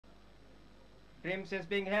Dreams is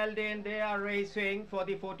being held in. They are racing for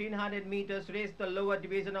the 1400 meters race, the lower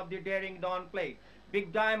division of the Daring Don Plate.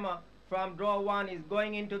 Big Diamond from draw 1 is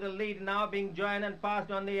going into the lead, now being joined and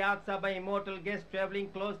passed on the outside by Immortal Guest. Travelling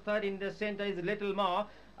close third in the center is Little More,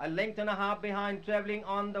 a length and a half behind. Travelling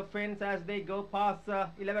on the fence as they go past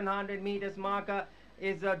 1100 meters marker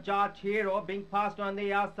is Judge Hero, being passed on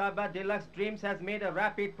the outside by Deluxe Dreams. Has made a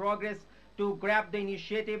rapid progress to grab the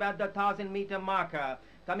initiative at the 1000-meter marker.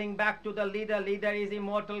 Coming back to the leader is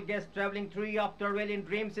Immortal Guest. Travelling 3 after Railing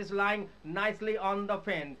Dreams is lying nicely on the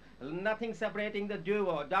fence. Nothing separating the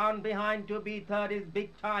duo. Down behind to be third is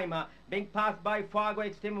Big Timer, being passed by Fargo.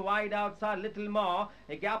 Extreme wide outside Little More.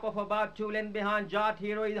 A gap of about 2 lengths behind. Jart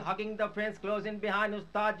Hero is hugging the fence, closing behind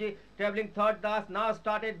Ustadji. Travelling third thus. Now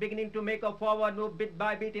started beginning to make a forward move bit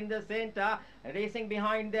by bit in the center. Racing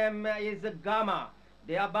behind them is Gamma.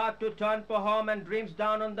 They are about to turn for home, and Dreams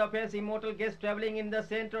down on the fence. Immortal Guest travelling in the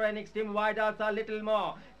center, and extreme wide outside Little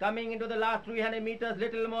More. Coming into the last 300 meters,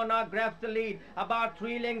 Little More now grabs the lead. About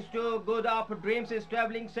 3 lengths to good up. Dreams is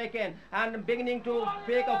travelling second, and beginning to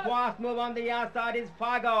take a fast move on the outside is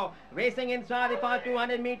Fargo. Racing inside the past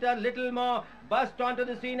 200 meters, Little More burst onto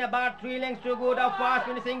the scene. About 3 lengths to good up fast,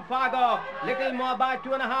 finishing Fargo. Little More by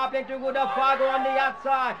 2.5 lengths to good up. Fargo on the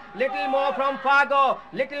outside. Little More from Fargo.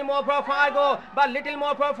 Little More from Fargo, but Little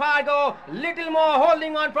More from Fargo. Little More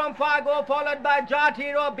holding on from Fargo, followed by Jart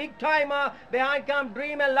Hero, Big Timer. Behind come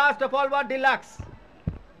Dream, and last of all, what Deluxe.